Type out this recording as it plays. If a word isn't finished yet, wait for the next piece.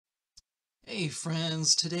Hey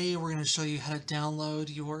friends, today we're going to show you how to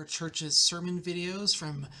download your church's sermon videos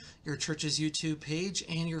from your church's YouTube page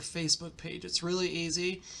and your Facebook page. It's really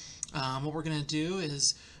easy. What we're going to do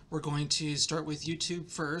is we're going to start with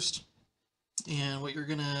YouTube first, and what you're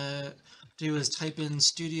going to do is type in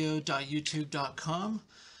studio.youtube.com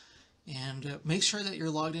and make sure that you're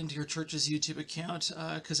logged into your church's YouTube account,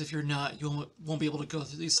 because if you're not, you won't be able to go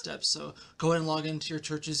through these steps. So go ahead and log into your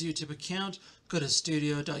church's YouTube account, go to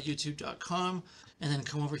studio.youtube.com, and then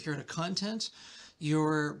come over here to content.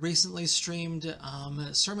 Your recently streamed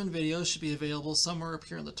sermon video should be available somewhere up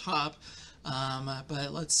here on the top.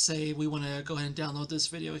 But let's say we want to go ahead and download this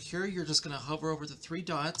video here. You're just going to hover over the three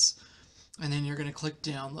dots, and then you're going to click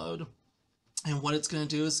download. And what it's going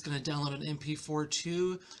to do is it's going to download an MP4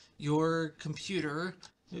 to your computer.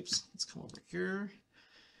 Oops, let's come over here,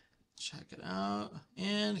 check it out,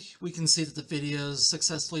 and we can see that the video is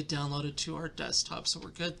successfully downloaded to our desktop, so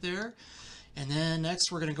we're good there. And then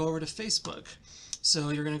next we're going to go over to Facebook. So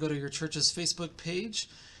you're going to go to your church's Facebook page,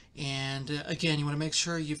 and again, you want to make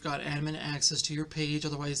sure you've got admin access to your page,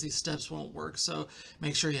 otherwise these steps won't work. So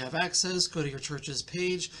make sure you have access, go to your church's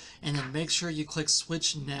page, and then make sure you click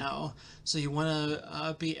switch now. So you want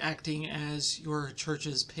to be acting as your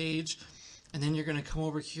church's page. And then you're going to come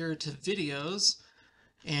over here to videos,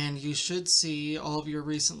 and you should see all of your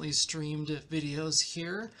recently streamed videos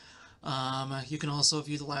here. You can also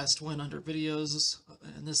view the last one under videos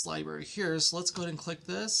in this library here. So let's go ahead and click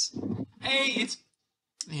this.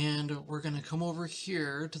 And we're going to come over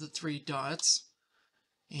here to the three dots,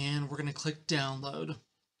 and we're going to click download.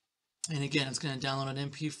 And again, it's going to download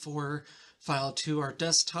an MP4 file to our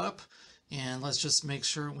desktop, and let's just make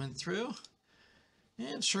sure it went through.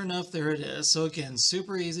 And sure enough, there it is. So again,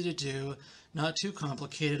 super easy to do, not too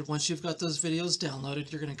complicated. Once you've got those videos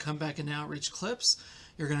downloaded, you're going to come back in Outreach Clips.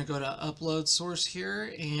 You're going to go to Upload Source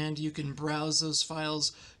here, and you can browse those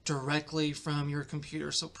files directly from your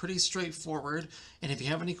computer. So pretty straightforward. And if you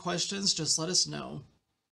have any questions, just let us know.